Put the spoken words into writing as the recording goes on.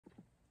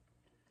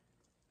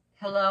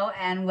Hello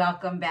and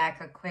welcome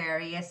back,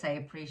 Aquarius. I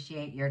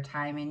appreciate your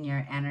time and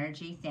your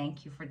energy.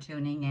 Thank you for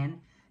tuning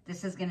in.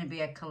 This is going to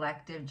be a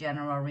collective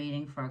general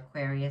reading for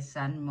Aquarius,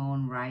 Sun,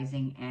 Moon,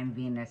 Rising, and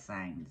Venus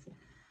signs.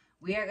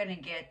 We are going to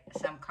get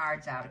some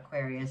cards out,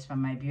 Aquarius,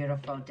 from my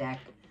beautiful deck,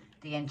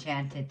 the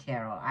Enchanted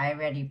Tarot. I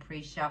already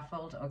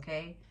pre-shuffled,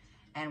 okay?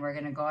 And we're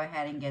going to go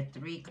ahead and get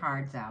 3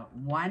 cards out.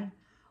 One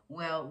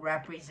will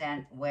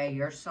represent where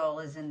your soul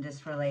is in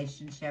this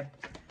relationship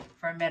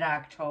for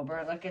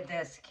mid-October. Look at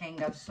this,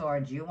 King of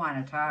Swords. You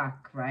want to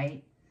talk,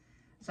 right?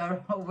 So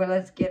well,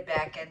 let's get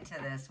back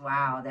into this.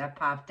 Wow, that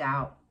popped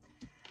out.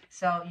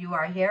 So you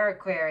are here,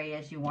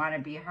 Aquarius. You want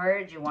to be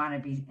heard. You want to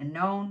be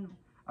known,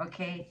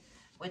 okay?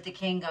 With the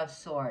King of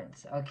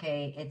Swords,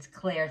 okay? It's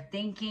clear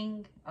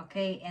thinking,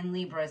 okay, in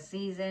Libra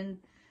season.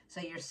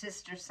 So your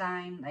sister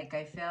sign, like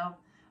I feel,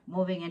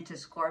 moving into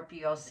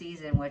Scorpio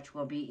season, which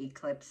will be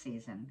eclipse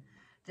season.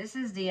 This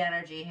is the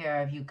energy here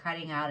of you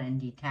cutting out and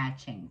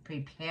detaching,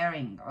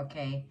 preparing,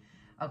 okay,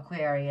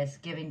 Aquarius,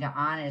 giving the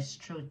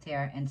honest truth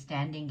here and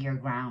standing your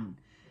ground.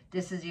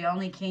 This is the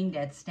only king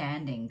that's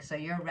standing, so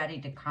you're ready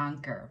to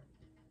conquer.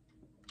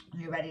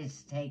 You're ready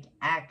to take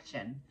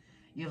action.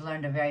 You've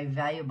learned a very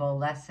valuable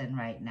lesson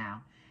right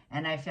now,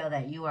 and I feel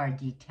that you are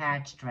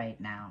detached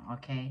right now,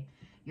 okay?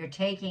 You're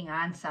taking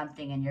on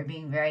something and you're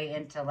being very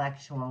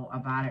intellectual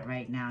about it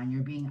right now, and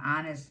you're being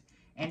honest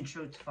and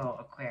truthful,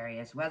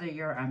 Aquarius, whether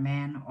you're a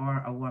man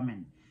or a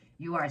woman.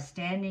 You are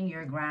standing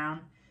your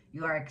ground.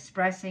 You are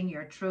expressing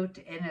your truth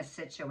in a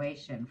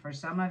situation. For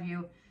some of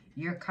you,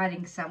 you're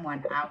cutting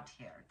someone out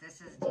here.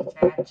 This is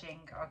detaching,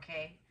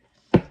 okay?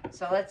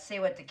 So let's see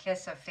what the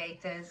Kiss of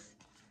Faith is.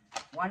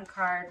 One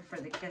card for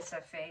the Kiss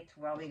of Faith.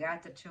 Well, we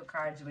got the 2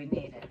 cards we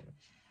needed.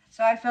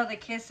 So I feel the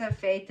Kiss of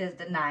Faith is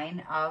the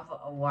 9 of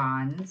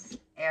Wands,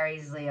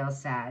 Aries, Leo,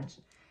 Sag.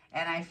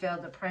 And I feel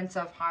the Prince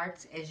of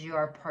Hearts is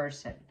your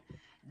person.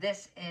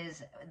 This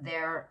is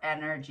their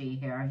energy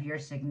here of your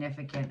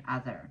significant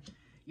other.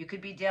 You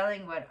could be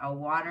dealing with a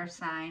water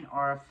sign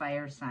or a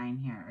fire sign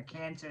here, a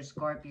Cancer,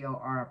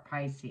 Scorpio, or a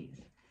Pisces.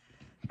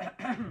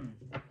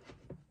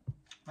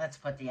 Let's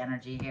put the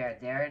energy here.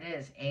 There it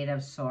is, 8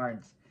 of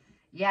Swords.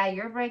 Yeah,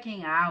 you're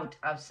breaking out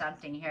of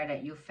something here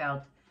that you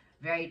felt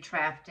very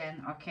trapped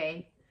in,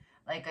 okay?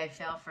 Like I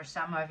felt for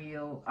some of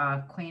you,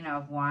 Queen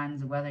of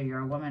Wands, whether you're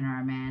a woman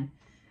or a man,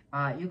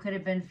 you could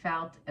have been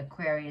felt,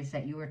 Aquarius,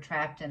 that you were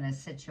trapped in a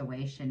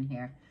situation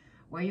here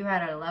where you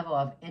had a level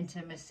of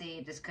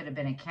intimacy. This could have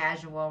been a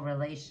casual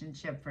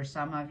relationship for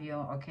some of you,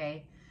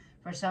 okay?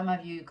 For some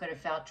of you, you could have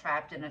felt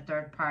trapped in a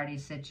third-party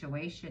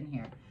situation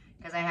here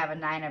because I have a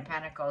 9 of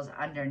Pentacles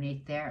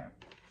underneath there.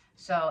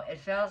 So it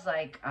feels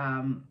like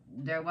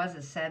there was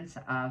a sense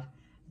of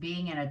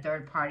being in a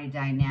third-party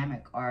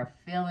dynamic, or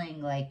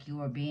feeling like you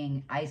were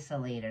being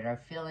isolated,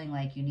 or feeling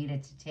like you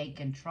needed to take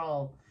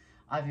control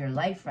of your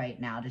life right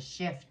now to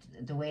shift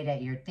the way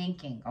that you're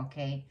thinking,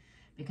 okay?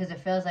 Because it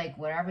feels like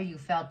wherever you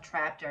felt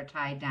trapped or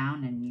tied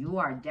down, and you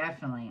are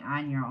definitely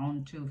on your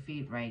own 2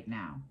 feet right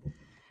now.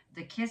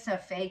 The Kiss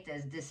of Faith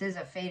is, this is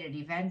a fated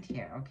event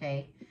here,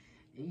 okay?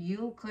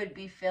 You could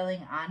be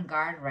feeling on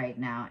guard right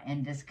now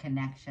in this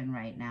connection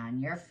right now,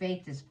 and your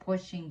faith is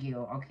pushing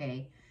you,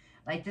 okay?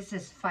 Like this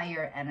is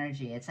fire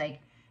energy. It's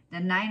like the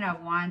 9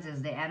 of Wands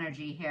is the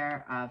energy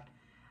here of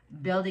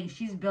building.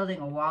 She's building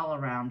a wall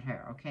around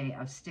her, okay,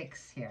 of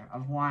sticks here,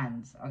 of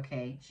wands,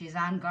 okay? She's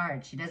on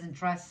guard. She doesn't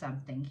trust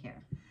something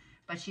here.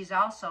 But she's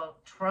also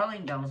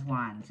twirling those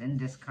wands in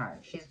this card.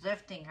 She's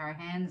lifting her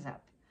hands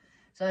up.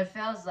 So it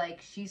feels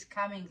like she's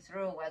coming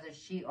through, whether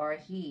she or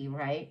he,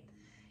 right?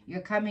 You're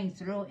coming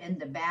through in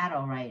the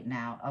battle right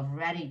now of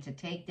ready to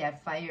take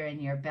that fire in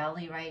your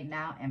belly right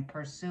now and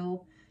pursue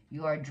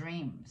your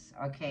dreams,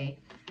 okay?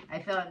 I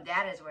feel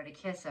that is where the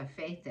Kiss of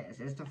Faith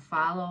is to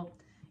follow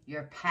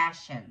your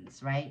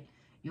passions, right?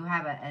 You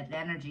have an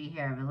energy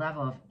here of a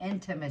level of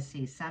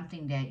intimacy,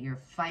 something that you're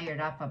fired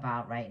up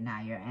about right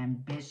now, your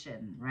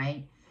ambition,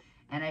 right?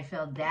 And I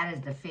feel that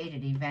is the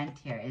fated event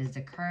here, is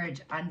the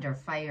courage under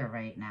fire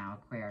right now,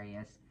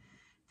 Aquarius.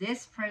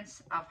 This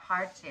Prince of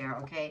Hearts here,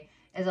 okay,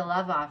 is a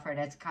love offer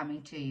that's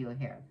coming to you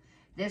here.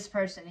 This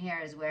person here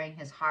is wearing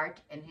his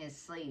heart in his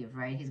sleeve,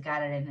 right? He's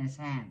got it in his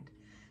hand.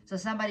 So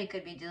somebody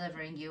could be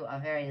delivering you a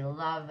very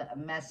love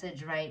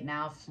message right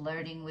now,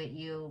 flirting with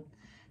you.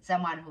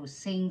 Someone who's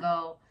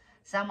single.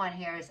 Someone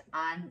here is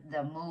on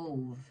the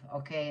move,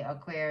 okay,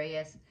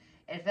 Aquarius?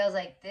 It feels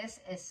like this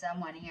is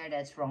someone here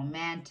that's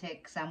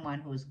romantic,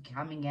 someone who's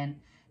coming in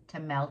to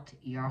melt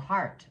your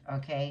heart,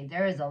 okay?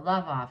 There is a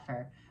love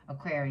offer,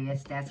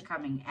 Aquarius, that's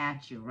coming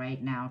at you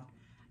right now.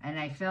 And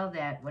I feel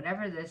that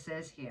whatever this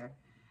is here,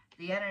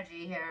 the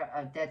energy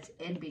here that's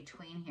in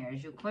between here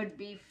is you could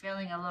be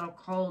feeling a little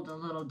cold, a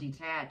little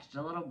detached,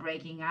 a little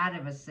breaking out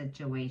of a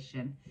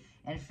situation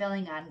and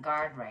feeling on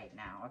guard right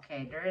now,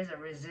 okay? There is a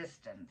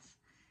resistance,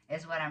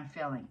 is what I'm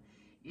feeling.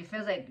 It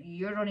feels like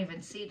you don't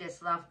even see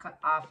this love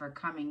offer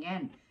coming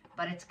in,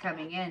 but it's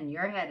coming in.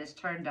 Your head is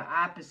turned the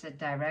opposite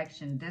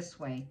direction this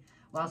way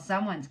while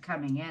someone's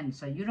coming in.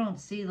 So you don't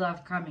see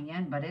love coming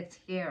in, but it's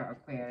here,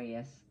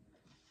 Aquarius.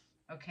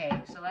 Okay,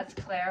 so let's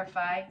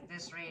clarify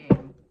this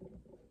reading.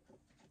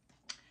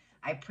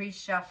 I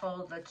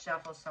pre-shuffled. Let's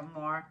shuffle some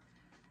more.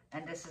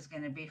 And this is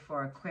going to be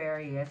for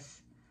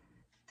Aquarius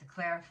to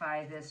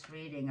clarify this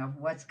reading of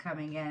what's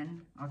coming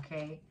in.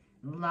 Okay,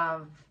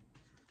 love.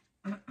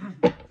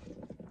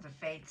 The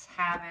fates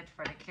have it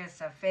for the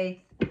kiss of faith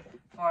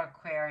for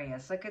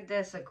Aquarius. Look at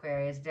this,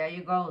 Aquarius. There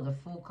you go, the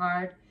Fool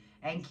card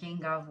and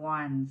King of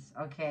Wands.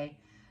 Okay,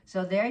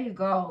 so there you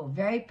go.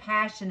 Very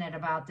passionate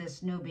about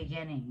this new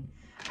beginning.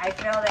 I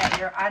feel that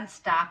you're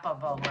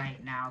unstoppable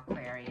right now,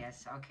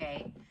 Aquarius.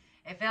 Okay,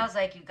 it feels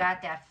like you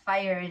got that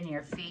fire in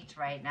your feet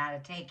right now to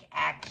take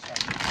action.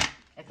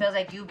 It feels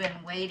like you've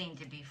been waiting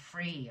to be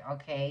free.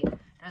 Okay,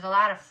 there's a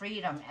lot of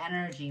freedom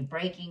energy,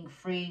 breaking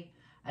free,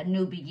 a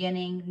new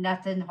beginning,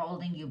 nothing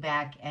holding you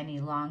back any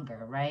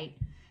longer, right?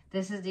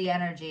 This is the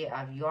energy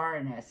of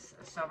Uranus.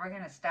 So we're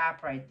going to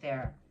stop right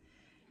there.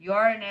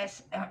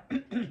 Uranus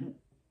and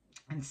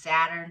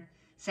Saturn.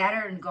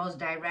 Saturn goes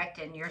direct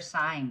in your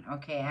sign,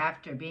 okay,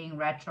 after being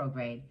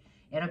retrograde.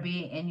 It'll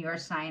be in your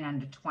sign on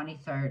the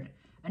 23rd.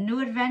 A new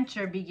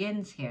adventure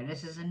begins here.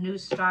 This is a new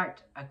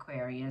start,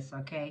 Aquarius,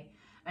 okay?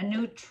 A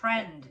new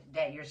trend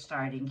that you're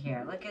starting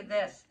here. Look at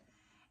this.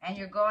 And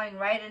you're going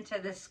right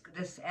into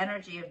this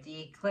energy of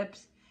the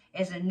eclipse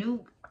is a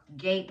new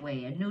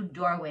gateway, a new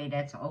doorway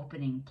that's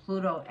opening.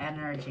 Pluto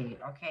energy,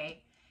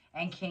 okay?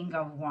 And King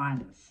of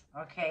Wands,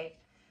 okay?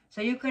 So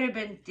you could have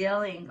been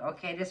dealing,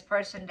 okay, this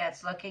person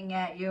that's looking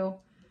at you,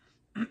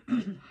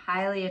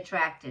 highly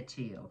attracted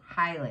to you,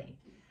 highly.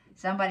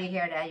 Somebody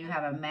here that you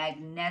have a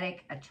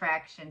magnetic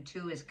attraction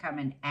to is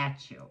coming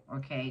at you,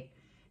 okay?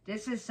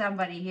 This is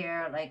somebody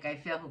here, like I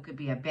feel, who could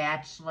be a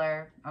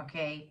bachelor,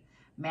 okay?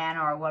 Man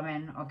or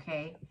woman,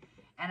 okay?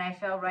 And I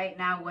feel right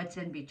now what's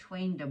in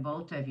between the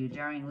both of you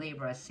during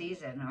Libra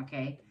season,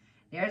 okay?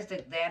 There's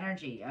the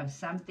energy of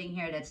something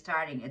here that's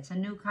starting. It's a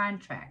new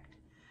contract,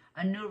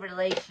 a new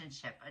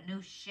relationship, a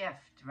new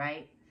shift,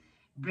 right?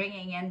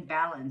 Bringing in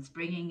balance,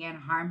 bringing in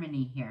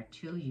harmony here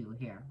to you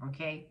here,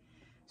 okay?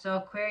 So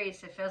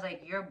Aquarius, it feels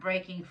like you're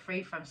breaking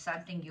free from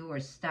something you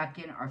were stuck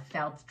in or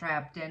felt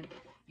trapped in.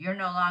 You're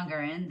no longer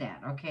in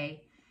that,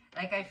 okay?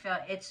 Like I feel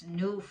it's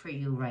new for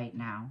you right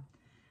now.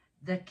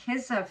 The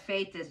kiss of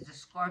faith is the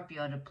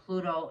Scorpio, the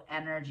Pluto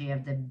energy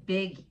of the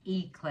big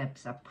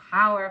eclipse, a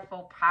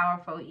powerful,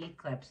 powerful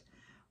eclipse.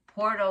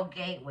 Portal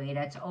gateway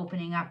that's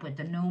opening up with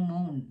the new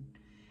moon.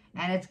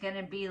 And it's going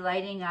to be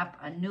lighting up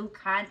a new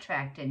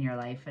contract in your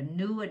life, a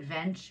new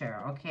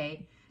adventure,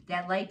 okay?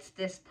 That lights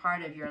this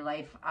part of your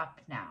life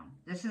up now.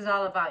 This is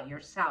all about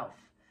yourself,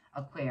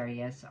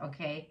 Aquarius,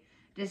 okay?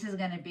 This is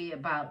going to be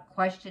about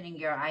questioning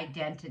your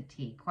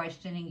identity,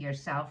 questioning your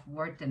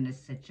self-worth in this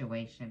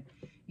situation.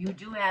 You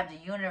do have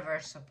the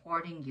universe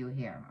supporting you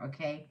here,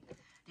 okay?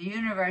 The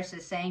universe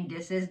is saying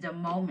this is the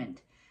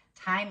moment.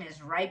 Time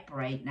is ripe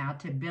right now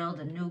to build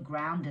a new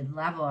grounded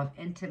level of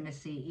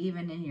intimacy,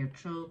 even in your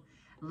true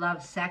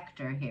love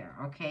sector here,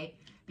 okay?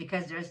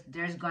 Because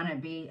there's going to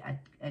be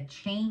a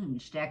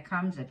change that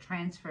comes, a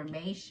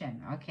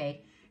transformation,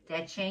 okay?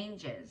 That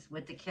changes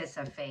with the kiss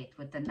of faith,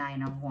 with the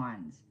Nine of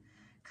Wands.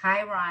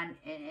 Chiron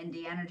in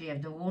the energy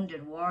of the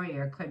wounded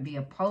warrior could be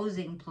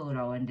opposing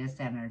Pluto in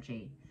this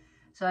energy.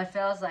 So it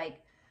feels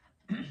like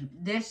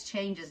this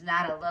change is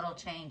not a little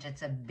change.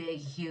 It's a big,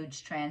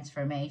 huge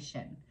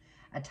transformation.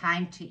 A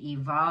time to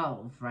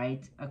evolve,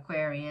 right,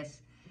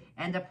 Aquarius?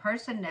 And the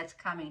person that's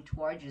coming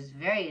towards you is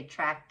very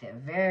attractive,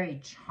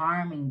 very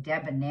charming,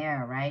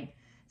 debonair, right?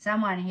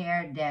 Someone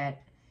here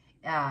that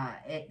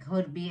it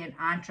could be an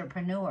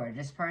entrepreneur.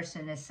 This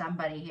person is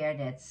somebody here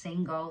that's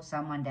single,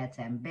 someone that's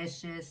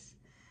ambitious,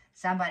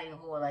 somebody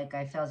who, like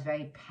I feel, is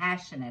very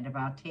passionate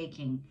about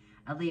taking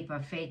a leap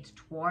of faith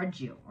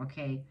towards you,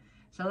 okay?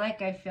 So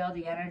like I feel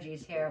the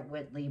energies here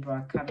with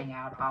Libra coming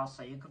out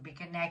also. You could be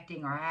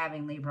connecting or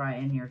having Libra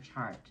in your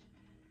chart.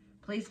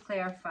 Please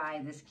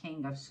clarify this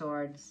King of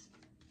Swords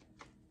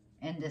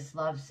in this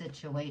love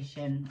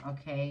situation,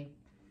 okay?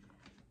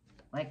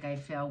 Like I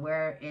feel,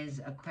 where is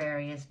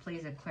Aquarius?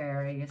 Please,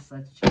 Aquarius,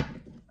 let's check.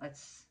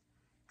 Let's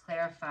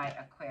clarify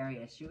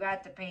Aquarius. You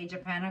got the Page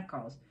of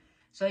Pentacles.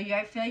 So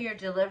I feel you're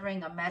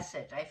delivering a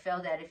message. I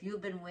feel that if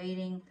you've been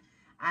waiting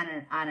on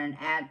an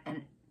ad,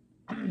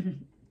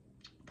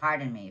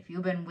 pardon me, if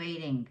you've been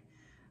waiting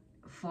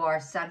for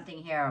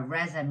something here, a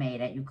resume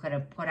that you could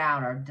have put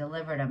out or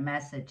delivered a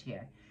message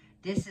here,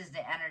 this is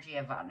the energy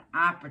of an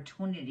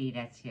opportunity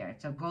that's here.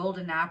 It's a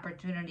golden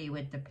opportunity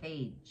with the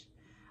page.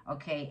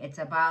 Okay, it's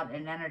about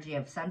an energy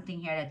of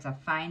something here that's a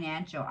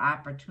financial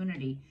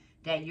opportunity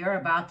that you're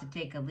about to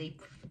take a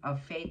leap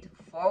of faith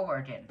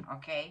forward in,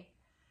 okay?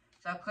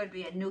 So it could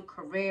be a new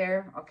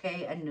career,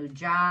 okay, a new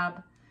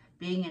job,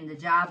 being in the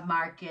job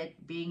market,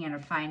 being in a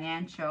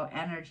financial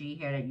energy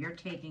here that you're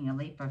taking a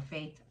leap of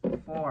faith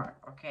for,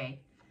 okay?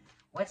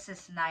 What's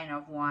this Nine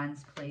of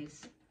Wands,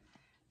 please?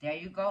 There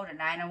you go. The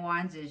Nine of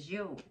Wands is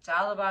you. It's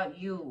all about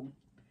you,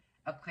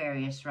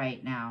 Aquarius,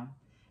 right now.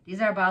 These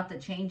are about the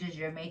changes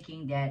you're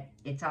making, that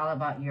it's all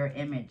about your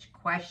image,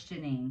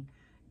 questioning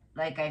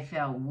like I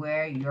feel,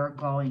 where you're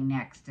going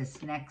next,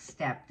 this next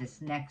step,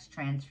 this next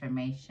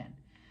transformation.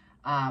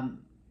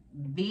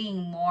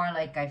 Being more,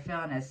 like I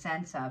feel, in a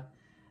sense of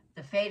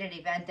the fated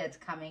event that's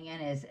coming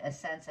in is a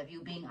sense of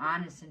you being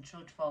honest and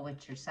truthful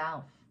with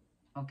yourself,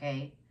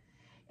 okay?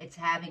 It's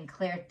having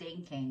clear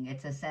thinking.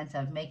 It's a sense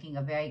of making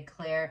a very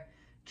clear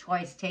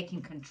choice,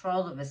 taking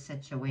control of a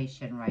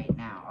situation right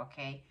now,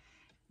 okay?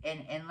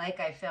 And like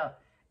I felt,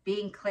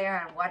 being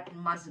clear on what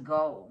must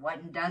go,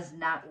 what does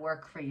not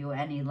work for you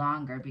any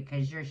longer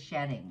because you're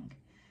shedding.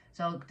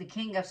 So the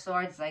King of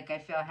Swords, like I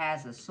feel,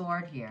 has a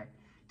sword here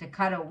to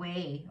cut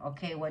away,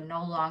 okay, what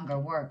no longer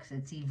works.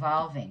 It's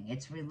evolving.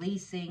 It's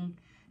releasing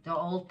the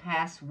old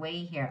past way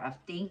here of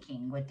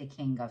thinking with the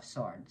King of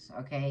Swords,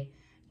 okay,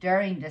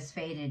 during this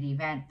fated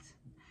event.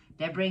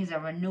 That brings a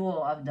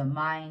renewal of the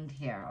mind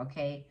here,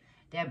 okay?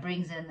 That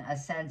brings in a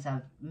sense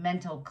of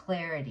mental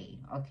clarity,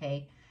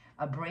 okay?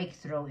 A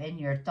breakthrough in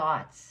your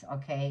thoughts,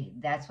 okay?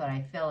 That's what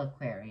I feel,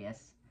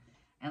 Aquarius.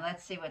 And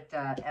let's see what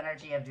the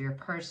energy of your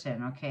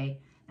person,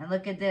 okay? And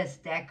look at this.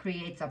 That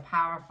creates a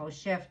powerful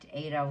shift,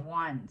 8 of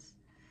Wands.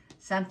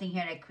 Something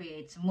here that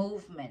creates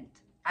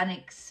movement,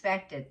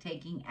 unexpected,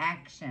 taking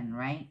action,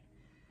 right?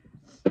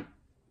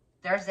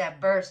 There's that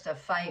burst of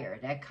fire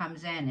that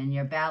comes in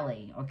your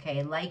belly,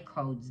 okay? Light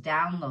codes,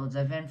 downloads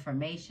of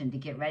information to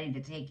get ready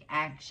to take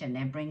action.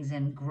 That brings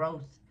in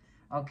growth,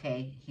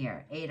 okay?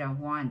 Here, 8 of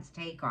Wands,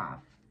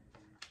 takeoff.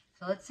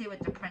 So let's see what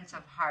the Prince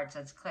of Hearts,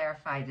 let's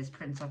clarify this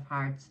Prince of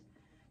Hearts.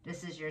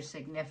 This is your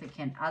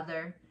significant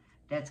other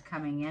that's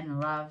coming in,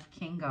 love,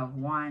 King of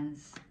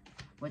Wands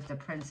with the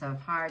Prince of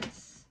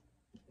Hearts.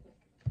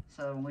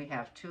 So we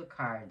have 2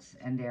 cards,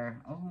 and they're,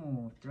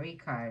 3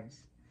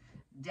 cards.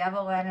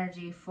 Devil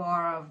energy,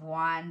 4 of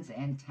Wands,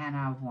 and 10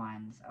 of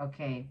Wands.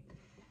 Okay.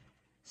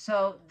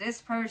 So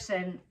this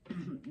person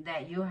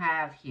that you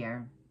have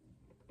here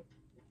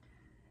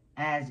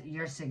as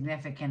your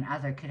significant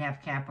other could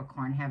have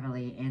Capricorn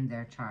heavily in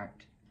their chart.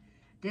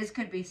 This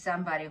could be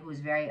somebody who's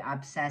very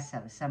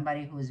obsessive,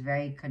 somebody who's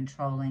very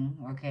controlling,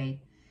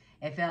 okay?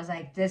 It feels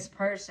like this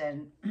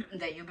person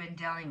that you've been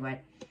dealing with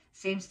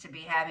seems to be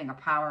having a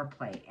power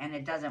play, and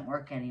it doesn't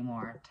work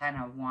anymore. 10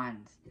 of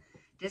Wands.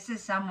 This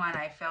is someone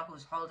I feel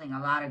who's holding a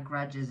lot of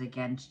grudges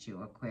against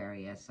you,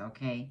 Aquarius,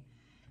 okay?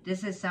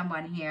 This is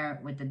someone here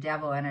with the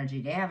devil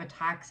energy. They have a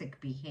toxic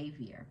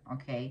behavior,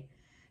 okay?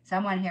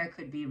 Someone here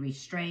could be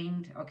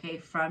restrained, okay,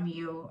 from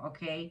you,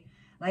 okay?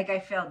 Like I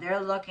feel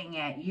they're looking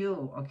at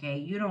you, okay?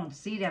 You don't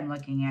see them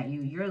looking at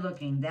you. You're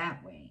looking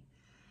that way.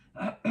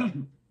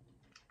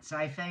 So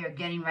I feel you're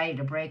getting ready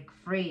to break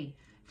free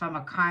from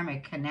a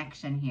karmic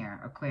connection here,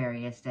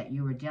 Aquarius, that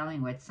you were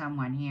dealing with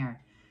someone here.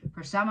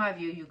 For some of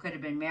you, you could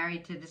have been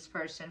married to this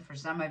person. For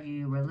some of you,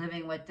 you were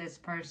living with this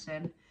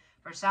person.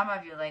 For some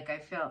of you, like I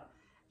feel,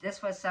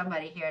 this was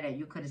somebody here that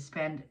you could have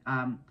spent,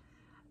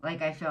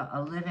 like I feel,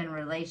 a live-in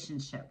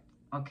relationship,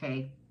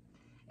 okay?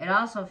 It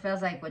also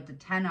feels like with the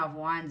 10 of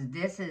Wands,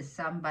 this is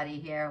somebody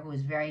here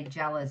who's very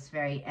jealous,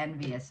 very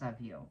envious of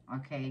you,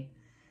 okay?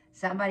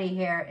 Somebody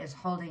here is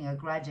holding a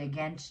grudge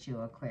against you,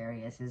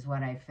 Aquarius, is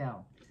what I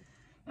feel.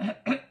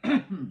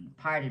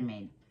 Pardon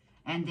me.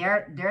 And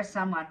they're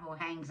someone who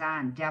hangs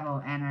on,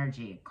 devil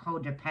energy,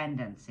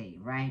 codependency,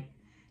 right?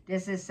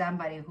 This is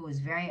somebody who is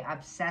very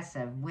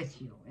obsessive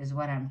with you, is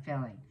what I'm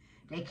feeling.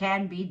 They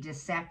can be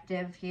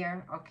deceptive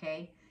here,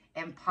 okay?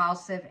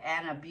 Impulsive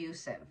and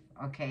abusive,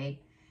 okay?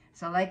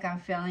 So like I'm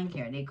feeling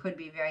here, they could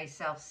be very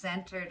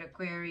self-centered,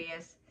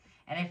 Aquarius.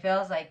 And it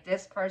feels like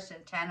this person,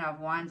 10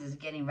 of Wands, is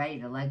getting ready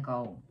to let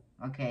go,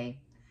 okay?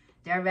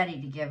 They're ready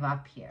to give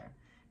up here.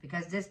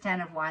 Because this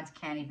 10 of Wands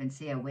can't even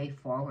see a way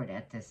forward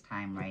at this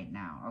time right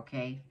now,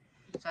 okay?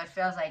 So it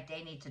feels like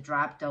they need to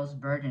drop those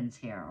burdens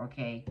here,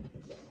 okay?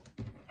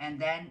 And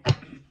then,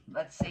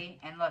 let's see.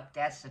 And look,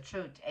 that's the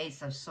truth.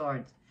 Ace of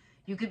Swords.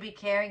 You could be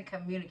carrying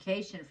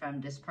communication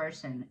from this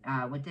person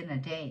within a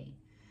day.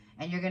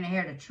 And you're going to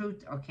hear the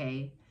truth,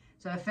 okay?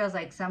 So it feels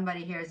like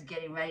somebody here is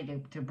getting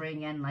ready to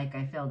bring in, like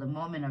I feel, the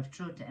moment of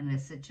truth in a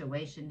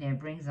situation that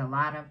brings a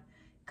lot of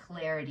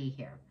clarity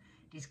here.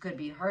 These could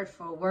be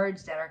hurtful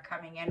words that are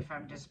coming in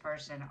from this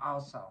person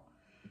also.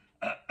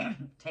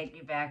 Take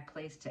me back,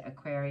 please, to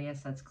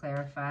Aquarius. Let's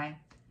clarify.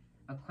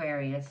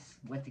 Aquarius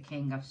with the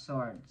King of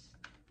Swords.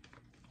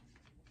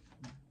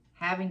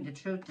 Having the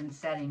truth and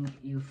setting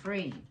you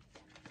free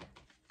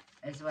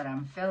is what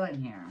I'm feeling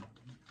here.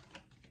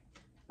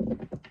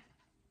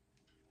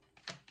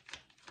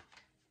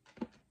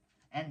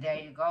 And there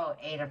you go,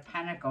 8 of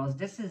Pentacles.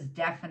 This is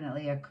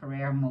definitely a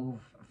career move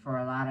for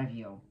a lot of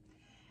you.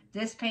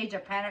 This Page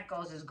of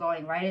Pentacles is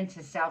going right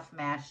into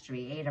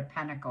self-mastery, 8 of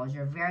Pentacles.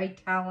 You're very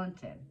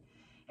talented.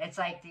 It's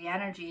like the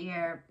energy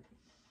here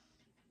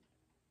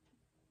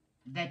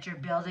that you're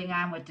building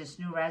on with this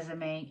new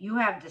resume. You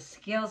have the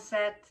skill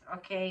set,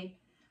 okay,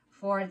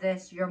 for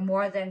this. You're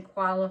more than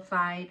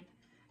qualified.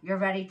 You're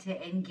ready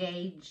to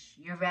engage.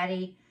 You're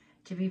ready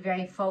to be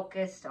very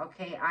focused,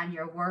 okay, on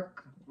your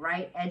work,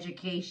 right?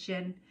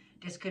 Education.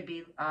 This could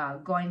be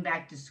going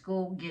back to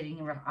school, getting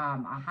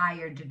a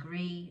higher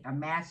degree, a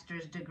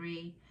master's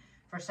degree.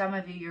 For some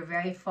of you, you're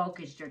very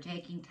focused. You're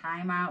taking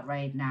time out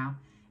right now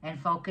and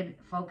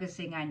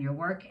focusing on your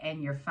work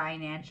and your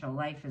financial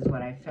life is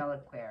what I feel,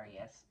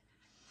 Aquarius.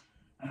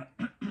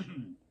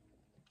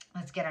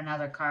 Let's get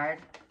another card.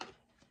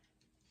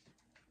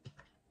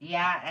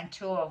 Yeah, and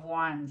Two of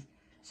Wands.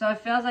 So it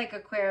feels like,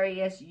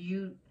 Aquarius,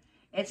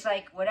 it's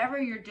like whatever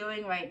you're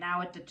doing right now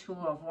with the Two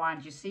of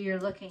Wands, you see you're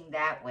looking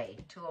that way,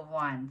 Two of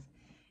Wands.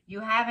 You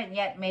haven't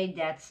yet made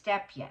that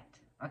step yet,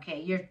 okay?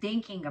 You're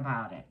thinking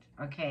about it,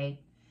 okay?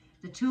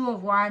 The Two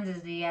of Wands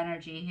is the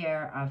energy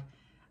here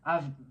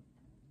of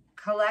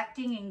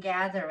collecting and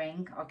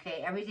gathering,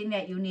 okay? Everything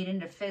that you need in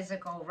the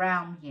physical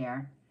realm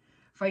here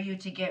for you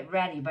to get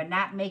ready, but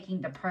not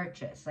making the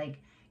purchase. Like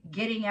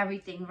getting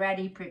everything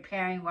ready,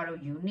 preparing what do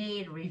you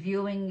need,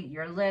 reviewing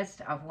your list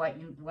of what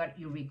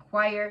you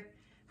require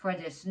for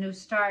this new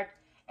start,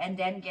 and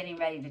then getting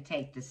ready to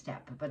take the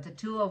step. But the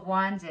Two of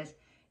Wands is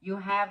you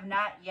have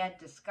not yet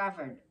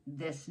discovered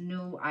this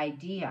new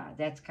idea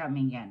that's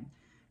coming in.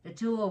 The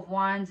Two of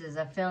Wands is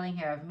a feeling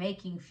here of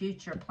making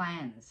future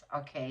plans,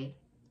 okay?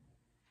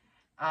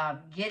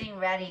 Getting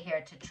ready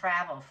here to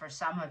travel for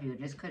some of you.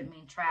 This could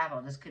mean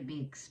travel. This could be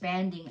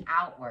expanding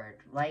outward,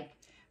 like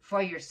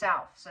for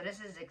yourself. So this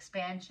is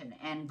expansion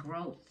and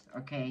growth,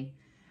 okay?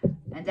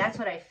 And that's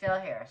what I feel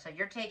here. So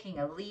you're taking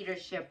a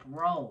leadership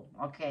role,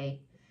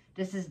 okay?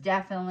 This is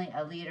definitely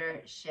a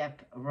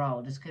leadership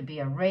role. This could be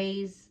a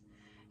raise.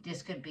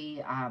 This could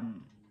be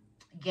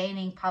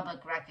gaining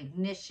public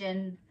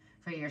recognition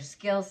for your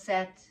skill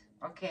set,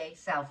 okay?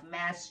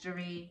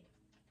 Self-mastery.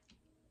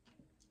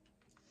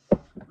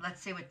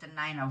 Let's see what the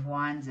Nine of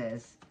Wands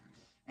is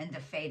in the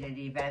fated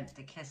event,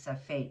 the kiss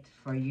of fate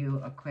for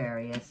you,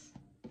 Aquarius.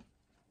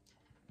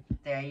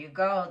 There you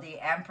go. The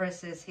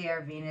Empress is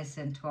here, Venus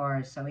in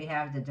Taurus. So we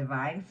have the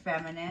Divine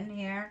Feminine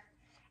here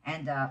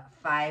and the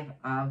Five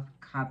of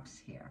Cups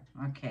here.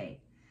 Okay.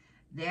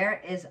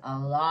 There is a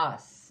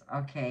loss.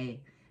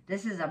 Okay.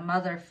 This is a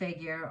mother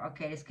figure.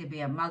 Okay. This could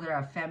be a mother,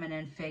 a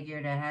feminine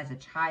figure that has a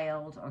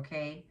child.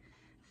 Okay.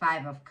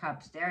 Five of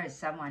Cups. There is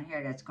someone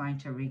here that's going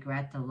to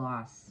regret the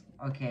loss.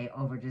 Okay.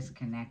 Over this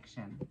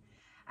connection.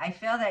 I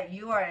feel that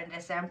you are in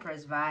this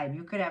Empress vibe.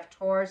 You could have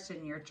Taurus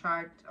in your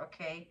chart.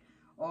 Okay.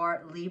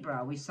 Or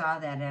Libra. We saw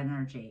that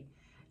energy.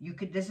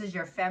 This is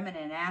your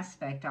feminine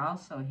aspect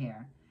also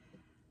here.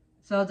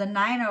 So the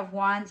Nine of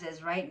Wands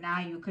is right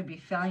now you could be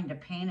feeling the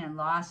pain and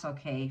loss,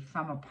 okay,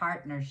 from a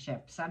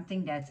partnership,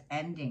 something that's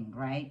ending,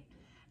 right?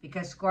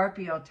 Because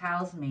Scorpio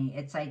tells me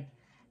it's like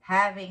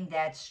having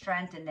that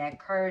strength and that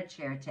courage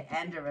here to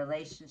end a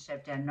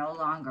relationship that no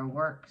longer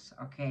works,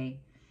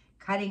 okay?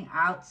 Cutting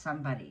out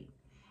somebody.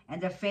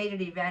 And the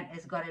fated event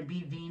is going to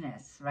be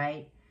Venus,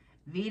 right?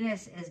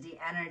 Venus is the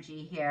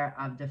energy here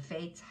of the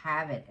fates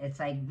have it.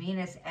 It's like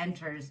Venus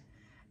enters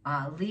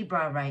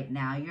Libra right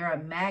now. You're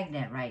a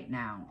magnet right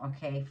now,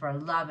 okay, for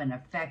love and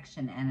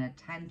affection and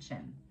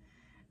attention.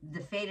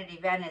 The fated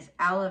event is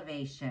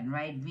elevation,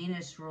 right?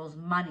 Venus rules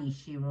money.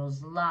 She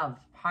rules love,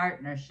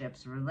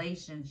 partnerships,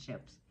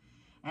 relationships.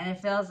 And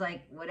it feels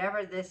like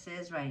whatever this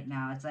is right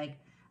now, it's like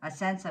a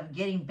sense of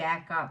getting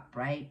back up,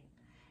 right?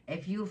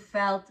 If you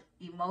felt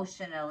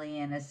emotionally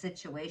in a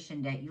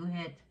situation that you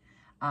hit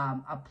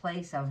a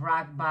place of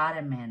rock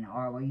bottom in,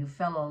 or where you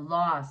feel a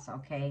loss,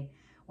 okay,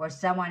 or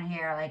someone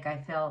here, like I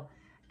feel,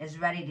 is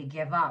ready to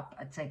give up.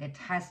 It's like a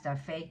test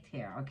of faith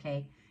here,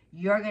 okay?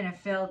 You're going to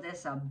feel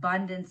this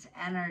abundance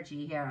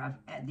energy here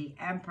of the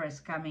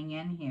Empress coming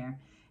in here.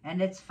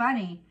 And it's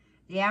funny,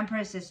 the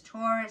Empress is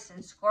Taurus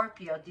and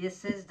Scorpio.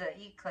 This is the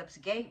eclipse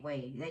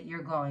gateway that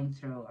you're going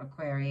through,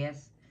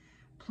 Aquarius.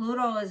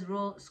 Pluto is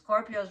ruled,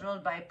 Scorpio is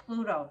ruled by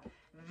Pluto.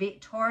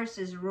 Taurus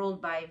is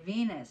ruled by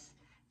Venus.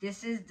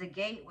 This is the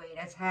gateway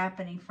that's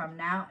happening from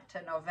now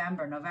to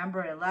November.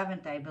 November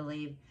 11th, I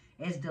believe,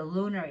 is the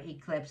lunar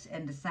eclipse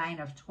in the sign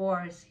of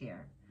Taurus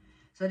here.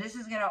 So this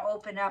is going to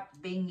open up,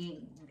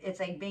 it's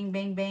like bing,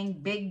 bing, bing,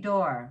 big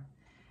door.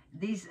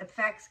 These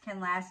effects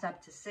can last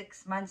up to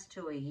 6 months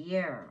to a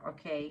year,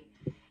 okay?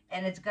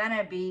 And it's going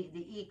to be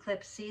the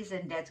eclipse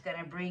season that's going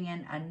to bring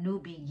in a new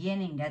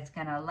beginning, that's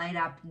going to light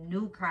up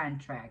new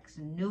contracts,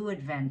 new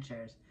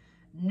adventures,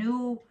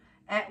 new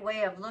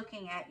way of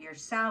looking at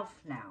yourself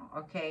now,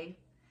 okay?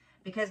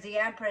 Because the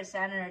Empress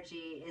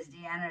energy is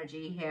the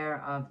energy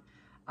here of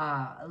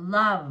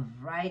love,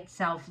 right?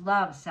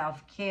 Self-love,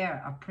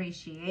 self-care,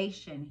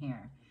 appreciation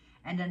here.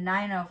 And the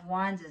Nine of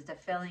Wands is the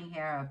feeling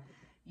here of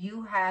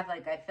you have,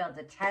 like I feel,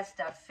 the test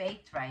of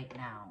faith right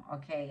now,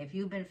 okay? If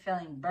you've been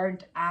feeling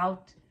burnt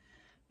out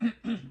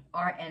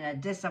or in a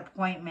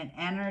disappointment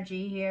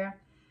energy here,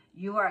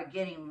 you are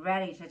getting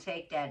ready to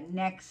take that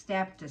next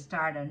step to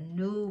start a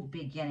new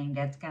beginning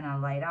that's going to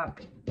light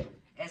up,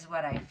 is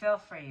what I feel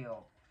for you.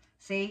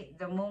 See,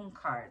 the Moon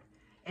card.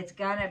 It's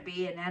going to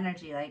be an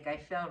energy like I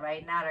feel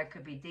right now. There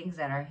could be things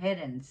that are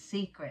hidden,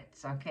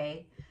 secrets,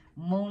 okay?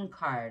 Moon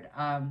card.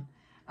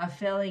 A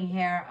feeling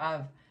here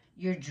of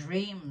your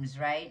dreams,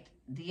 right?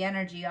 The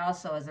energy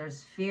also is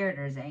there's fear,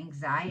 there's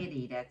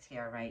anxiety that's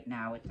here right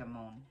now with the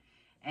Moon.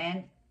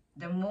 And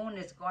the Moon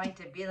is going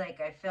to be like,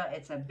 I feel,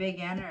 it's a big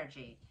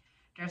energy.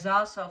 There's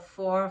also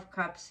Four of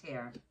Cups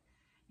here.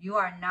 You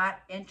are not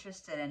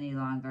interested any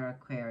longer,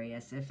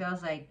 Aquarius. It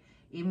feels like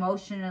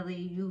emotionally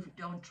you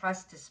don't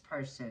trust this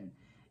person.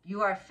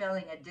 You are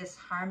feeling a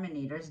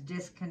disharmony. There's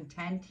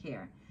discontent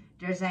here.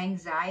 There's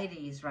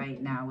anxieties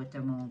right now with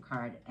the Moon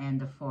card and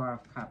the Four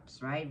of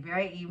Cups, right?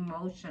 Very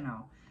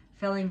emotional,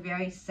 feeling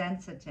very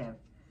sensitive.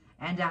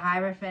 And the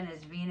Hierophant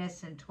is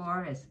Venus and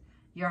Taurus,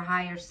 your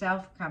higher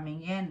self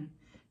coming in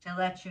to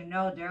let you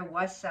know there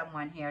was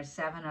someone here,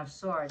 Seven of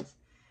Swords,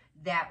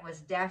 that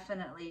was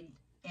definitely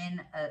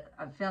in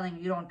a feeling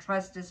you don't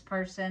trust this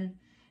person,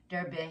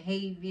 their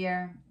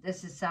behavior.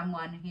 This is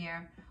someone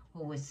here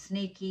who was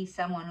sneaky,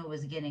 someone who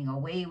was getting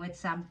away with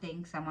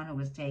something, someone who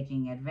was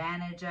taking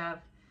advantage of,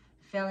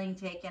 feeling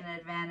taken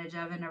advantage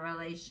of in a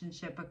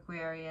relationship,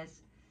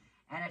 Aquarius.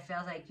 And it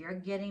feels like you're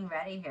getting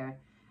ready here.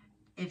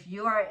 If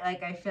you are,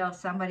 like I feel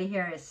somebody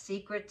here is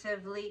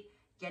secretively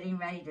getting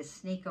ready to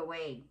sneak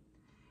away.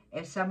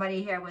 If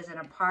somebody here was in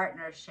a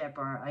partnership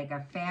or like a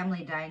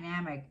family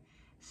dynamic,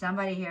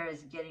 somebody here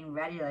is getting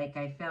ready, like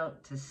I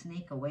felt, to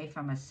sneak away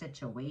from a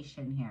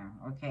situation here,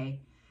 okay?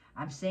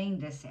 I'm seeing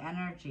this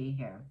energy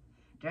here.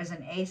 There's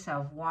an Ace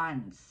of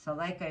Wands. So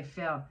like I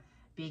feel,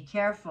 be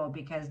careful,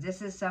 because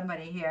this is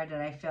somebody here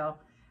that I feel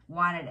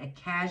wanted a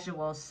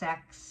casual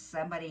sex,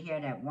 somebody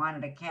here that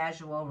wanted a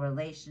casual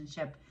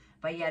relationship,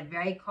 but yet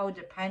very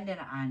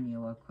codependent on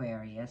you,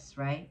 Aquarius,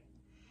 right?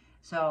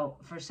 So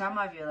for some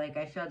of you, like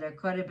I feel there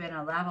could have been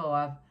a level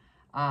of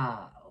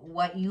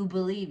what you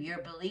believe, your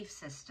belief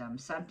system,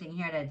 something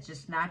here that's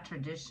just not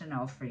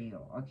traditional for you,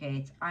 okay?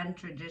 It's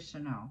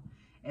untraditional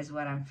is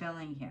what I'm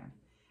feeling here.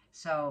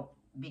 So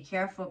be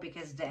careful,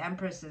 because the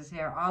Empress is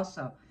here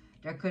also.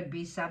 There could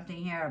be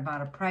something here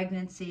about a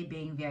pregnancy,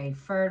 being very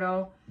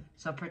fertile.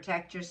 So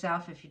protect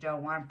yourself if you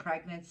don't want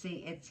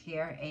pregnancy. It's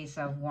here, Ace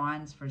of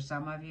Wands for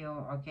some of you,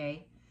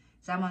 okay?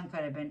 Someone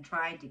could have been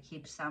trying to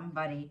keep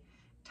somebody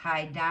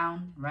tied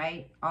down,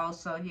 right?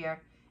 Also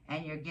here,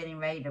 and you're getting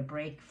ready to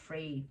break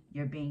free.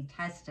 You're being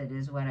tested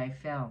is what I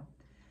feel.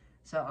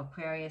 So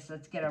Aquarius,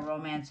 let's get a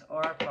romance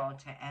oracle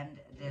to end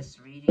this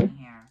reading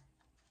here.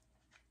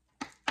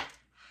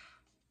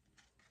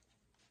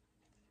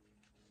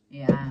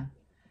 Yeah.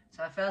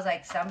 So it feels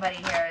like somebody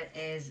here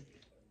is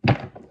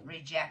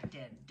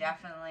rejected.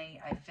 Definitely,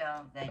 I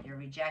feel that you're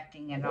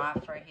rejecting an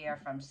offer here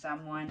from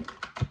someone.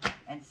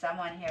 And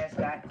someone here has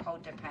got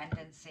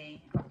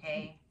codependency,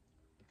 okay?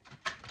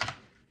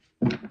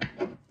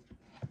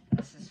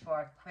 This is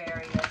for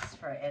Aquarius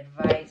for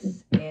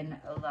advice in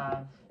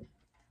love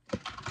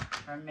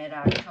for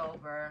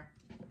mid-October,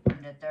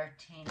 from the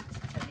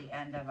 13th to the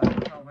end of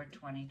October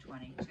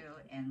 2022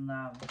 in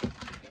love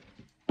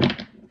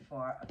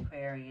for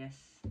Aquarius,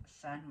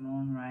 Sun,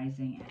 Moon,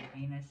 Rising, and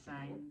Venus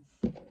signs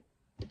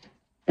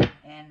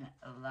in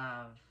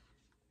love.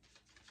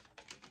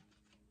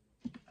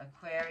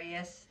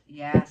 Aquarius,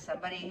 yeah,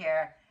 somebody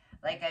here,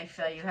 like I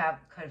feel you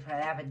could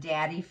have a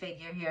daddy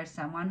figure here,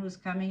 someone who's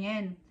coming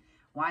in,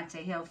 wants to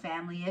heal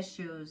family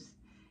issues.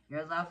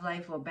 Your love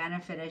life will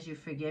benefit as you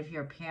forgive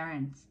your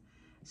parents.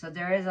 So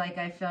there is, like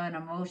I feel, an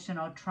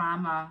emotional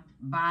trauma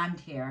bond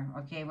here,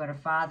 okay, with a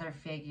father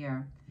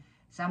figure.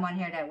 Someone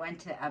here that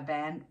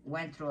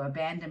went through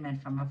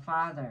abandonment from a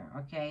father,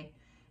 okay,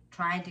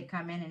 trying to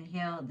come in and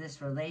heal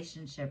this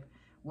relationship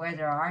where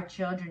there are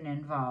children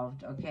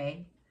involved,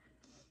 okay.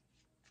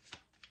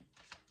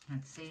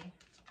 Let's see.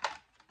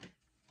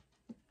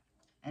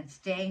 And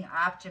staying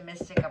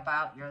optimistic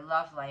about your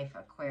love life,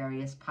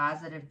 Aquarius.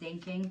 Positive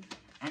thinking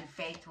and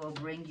faith will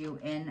bring you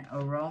in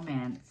a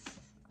romance.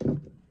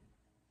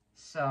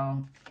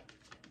 So,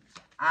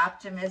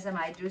 optimism,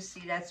 I do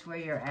see that's where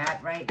you're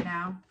at right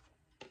now.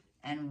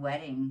 And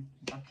wedding,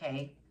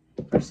 okay?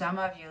 For some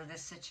of you,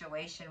 this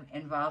situation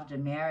involved a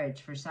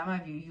marriage. For some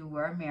of you, you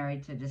were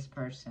married to this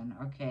person,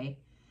 okay?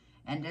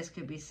 And this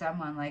could be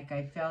someone, like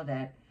I feel,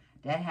 that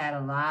had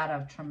a lot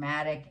of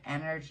traumatic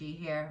energy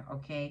here,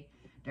 okay?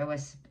 There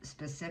was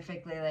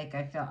specifically, like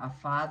I feel, a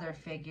father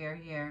figure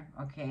here,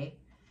 okay?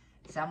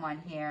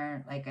 Someone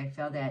here, like I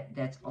feel,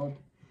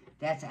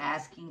 that's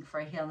asking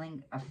for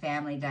healing, a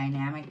family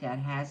dynamic that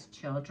has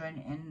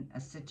children in a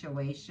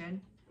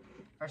situation.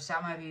 For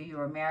some of you, you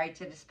were married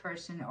to this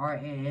person, or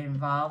it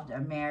involved a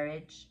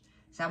marriage.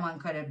 Someone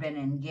could have been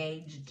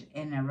engaged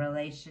in a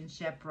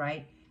relationship,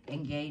 right?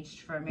 Engaged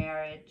for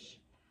marriage.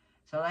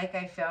 So like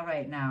I feel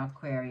right now,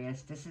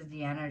 Aquarius, this is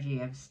the energy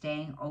of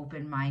staying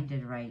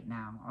open-minded right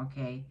now,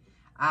 okay?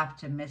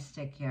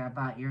 Optimistic here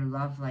about your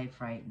love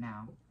life right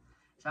now.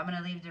 So I'm going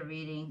to leave the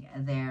reading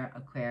there,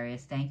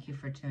 Aquarius. Thank you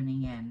for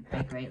tuning in.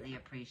 I greatly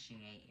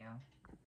appreciate you.